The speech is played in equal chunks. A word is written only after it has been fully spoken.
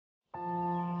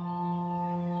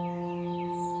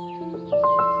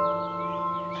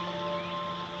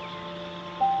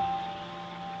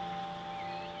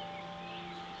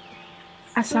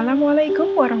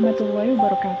Assalamualaikum warahmatullahi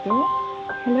wabarakatuh.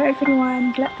 Hello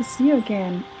everyone, glad to see you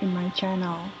again in my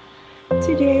channel.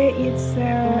 Today it's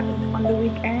on the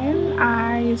weekend.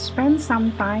 I spent some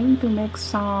time to make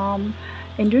some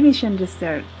Indonesian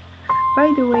dessert. By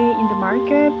the way, in the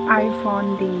market I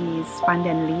found this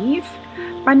pandan leaf.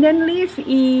 Pandan leaf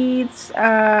is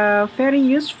very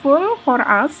useful for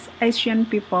us Asian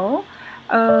people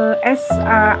as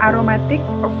aromatic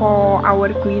for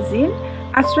our cuisine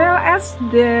as well as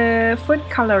the food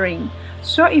coloring.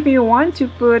 So if you want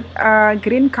to put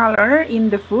green color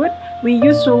in the food, we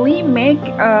usually make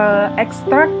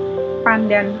extract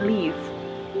pandan leaf.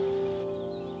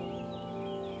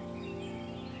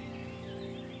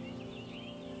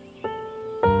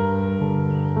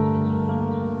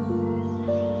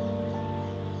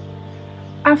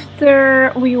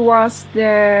 After we wash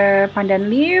the pandan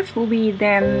leaf, we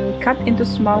then cut into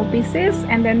small pieces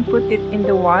and then put it in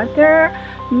the water.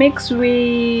 Mix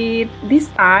with, this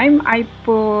time I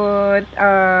put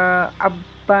a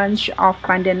bunch of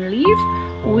pandan leaf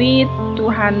with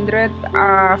 250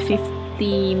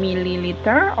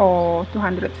 milliliter or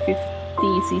 250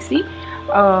 cc.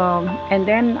 And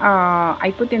then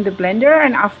I put in the blender,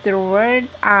 and afterward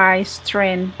I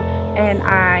strain and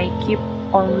I keep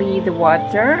only the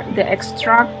water. The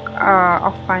extract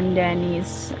of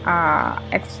pandanus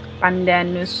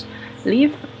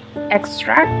leaf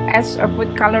extract as a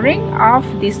food coloring of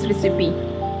this recipe.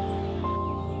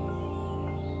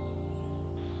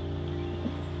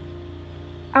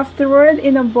 Afterward,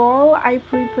 in a bowl, I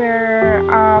prepare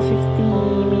 50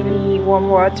 ml warm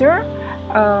water,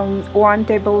 1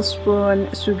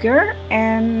 tablespoon sugar,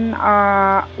 and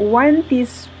 1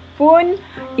 teaspoon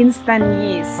instant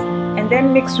yeast, and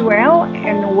then mix well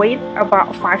and wait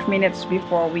about 5 minutes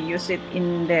before we use it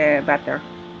in the batter.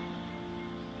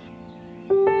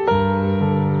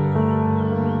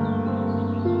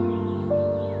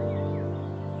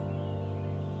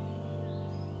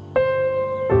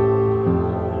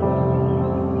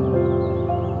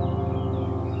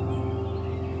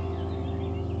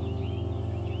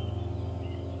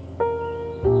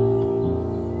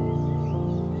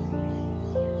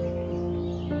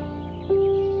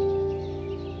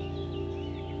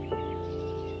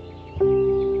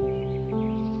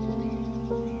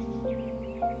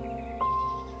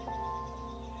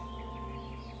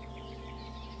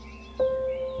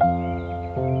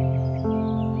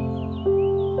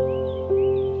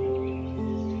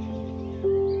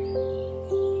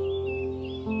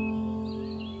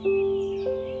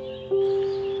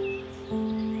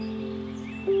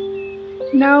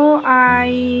 Now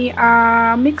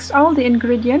I mix all the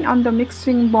ingredients on the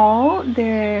mixing bowl.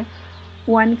 The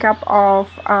 1 cup of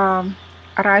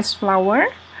rice flour,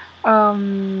 a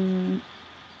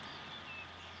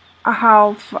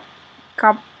half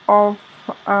cup of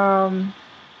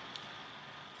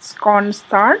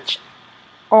cornstarch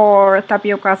or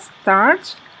tapioca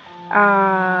starch,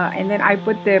 and then I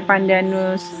put the pandan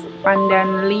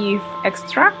leaf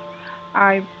extract.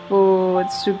 I put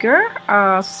sugar,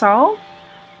 salt,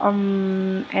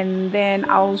 and then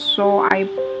also I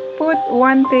put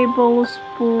 1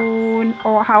 tablespoon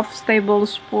or half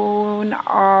tablespoon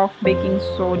of baking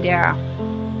soda.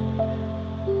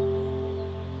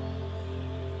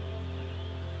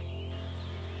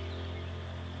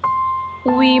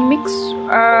 We mix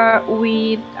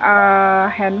with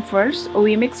hand first.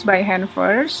 We mix by hand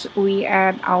first. We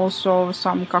add also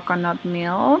some coconut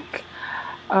milk,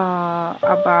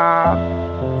 about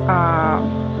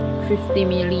 50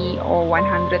 ml or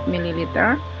 100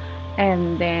 milliliter,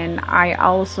 and then I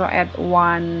also add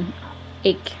 1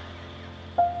 egg.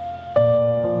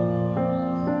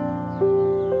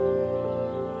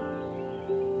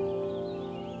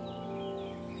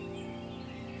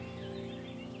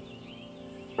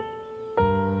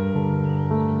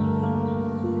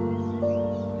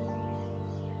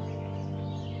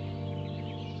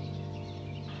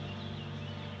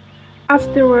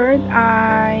 Afterward,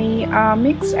 I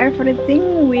mix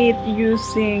everything with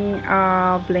using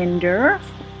a blender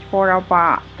for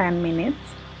about 10 minutes.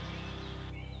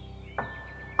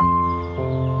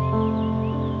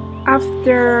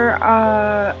 After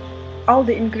all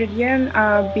the ingredients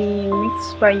being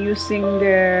mixed by using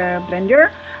the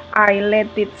blender, I let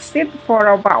it sit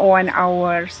for about 1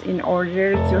 hour in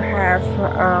order to have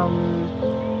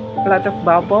a lot of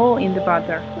bubble in the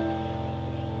butter.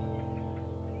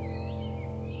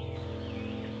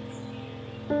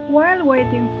 While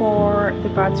waiting for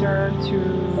the butter to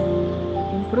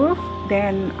improve,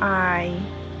 then I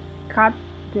cut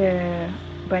the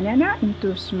banana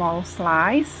into small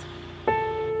slices.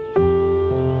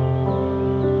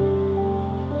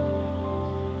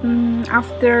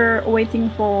 After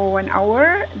waiting for 1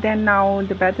 hour, then now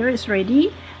the batter is ready.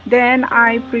 Then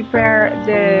I prepare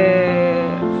the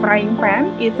frying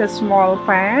pan. It's a small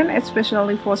pan,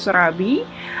 especially for serabi.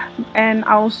 And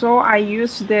also I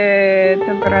use the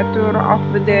temperature of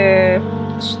the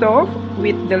stove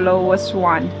with the lowest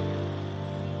one.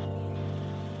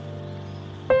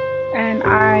 And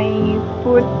I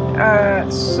put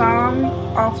some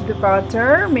of the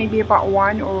butter, maybe about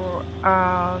 1 or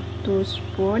 2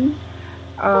 spoons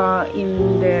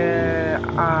in the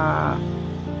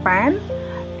pan,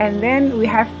 and then we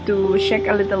have to shake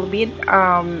a little bit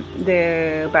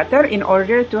the butter in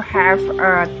order to have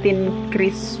a thin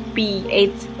crispy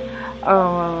edge.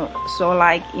 So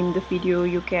like in the video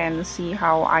you can see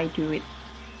how I do it.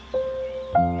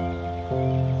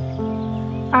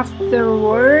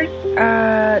 Afterward,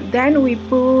 then we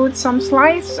put some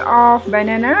slice of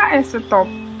banana as a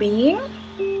topping.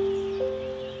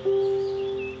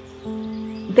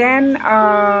 Then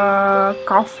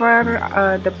cover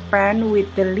the pan with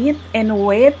the lid and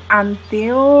wait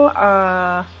until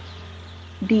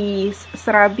the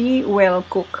serabi well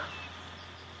cooked.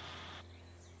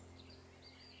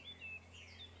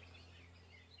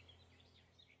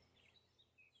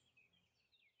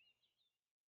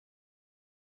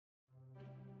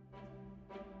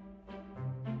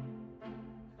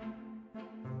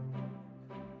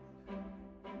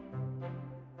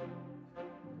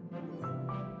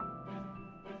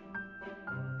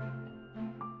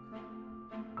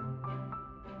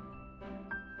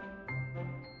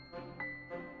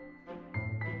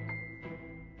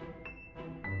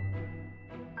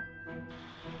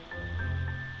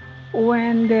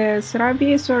 When the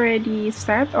serabi is already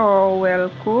set or well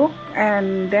cooked,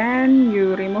 and then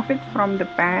you remove it from the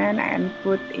pan and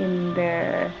put in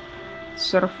the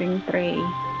serving tray.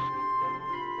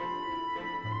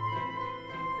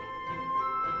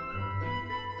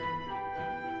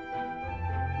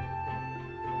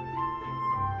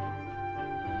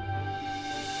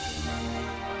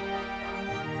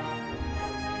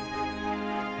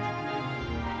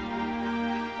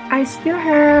 I still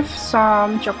have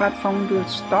some chocolate fondue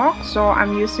stock, so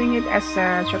I'm using it as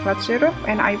a chocolate syrup,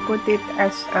 and I put it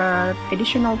as an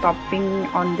additional topping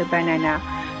on the banana,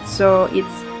 so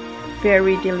it's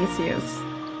very delicious.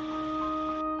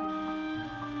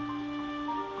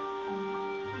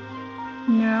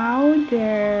 Now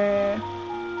the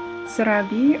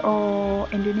serabi or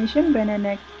Indonesian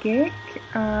banana cake,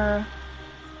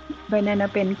 banana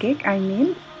pancake I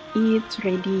mean, it's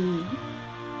ready.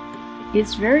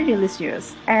 It's very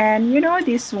delicious, and you know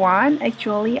this one,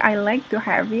 actually I like to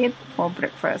have it for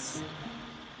breakfast.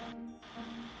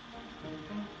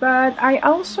 But I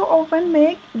also often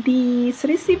make this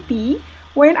recipe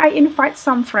when I invite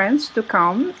some friends to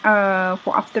come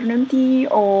for afternoon tea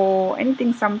or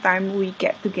anything. Sometime we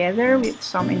get together with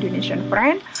some Indonesian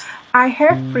friend. I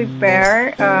have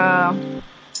prepared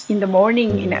in the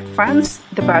morning in advance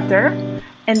the butter,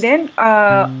 and then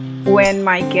when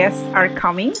my guests are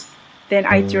coming, then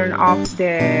I turn off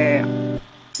the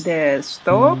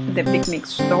stove, the picnic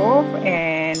stove,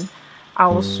 and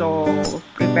also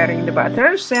preparing the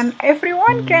butters. And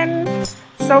everyone can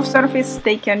self-service.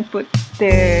 They can put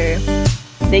the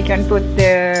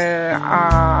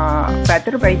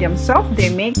butter by themselves. They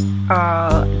make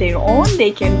their own.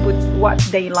 They can put what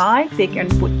they like. They can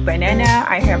put banana.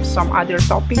 I have some other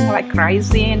topping like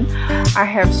raisin. I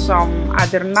have some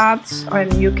other nuts,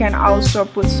 and you can also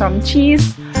put some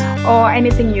cheese or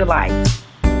anything you like.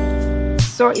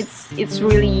 So it's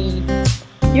really,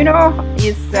 you know,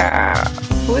 it's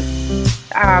food,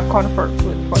 comfort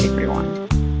food for everyone.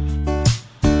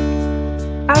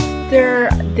 After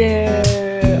the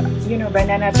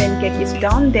banana pancake is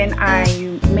done, then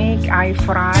I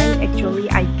fry, actually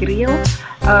I grill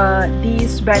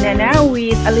this banana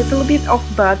with a little bit of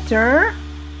butter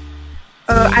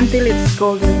until it's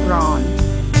golden brown.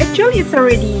 Actually it's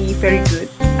already very good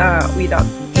without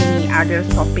any other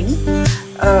topping,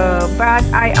 but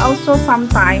I also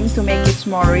sometimes, to make it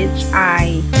more rich,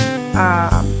 I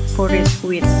put it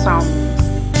with some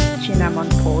cinnamon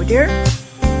powder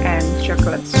and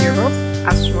chocolate syrup,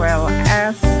 as well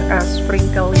as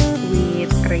sprinkle it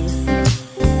with raisin.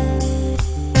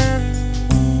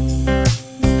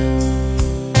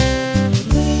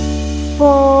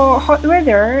 For hot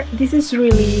weather, this is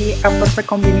really a perfect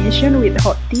combination with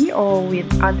hot tea or with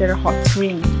other hot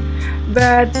drink.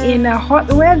 But in a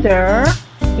hot weather,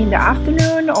 in the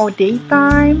afternoon or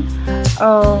daytime,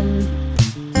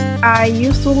 I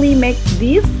usually make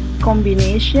this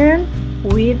combination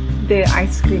with the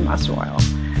ice cream as well.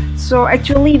 So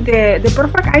actually the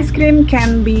perfect ice cream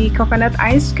can be coconut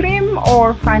ice cream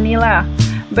or vanilla,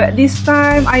 But this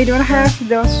time I don't have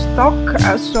the stock,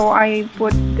 so I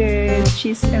put the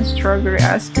cheese and strawberry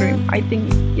ice cream. I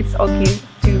think it's okay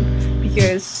too,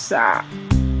 because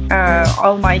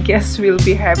all my guests will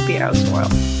be happy as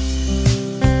well.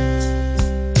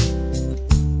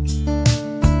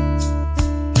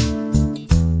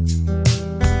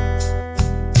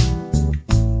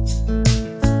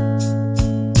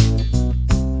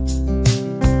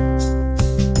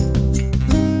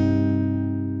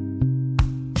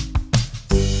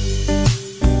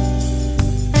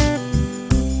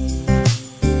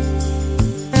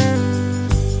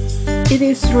 It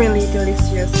is really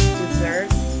delicious dessert.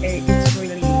 It's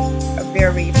really a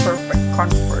very perfect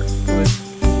comfort food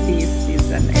this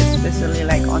season, especially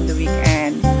like on the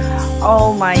weekend.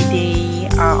 All my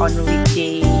day on the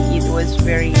weekday, it was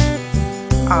very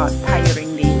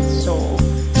tiring day, so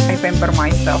I pamper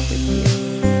myself with this.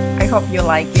 I hope you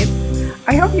like it.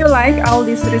 I hope you like all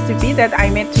this recipe that I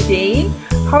made today.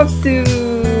 Hope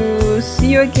to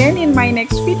see you again in my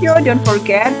next video. Don't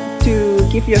forget to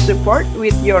give your support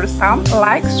with your thumb,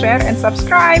 like, share, and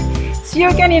subscribe. See you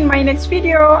again in my next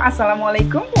video.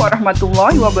 Assalamualaikum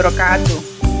warahmatullahi wabarakatuh.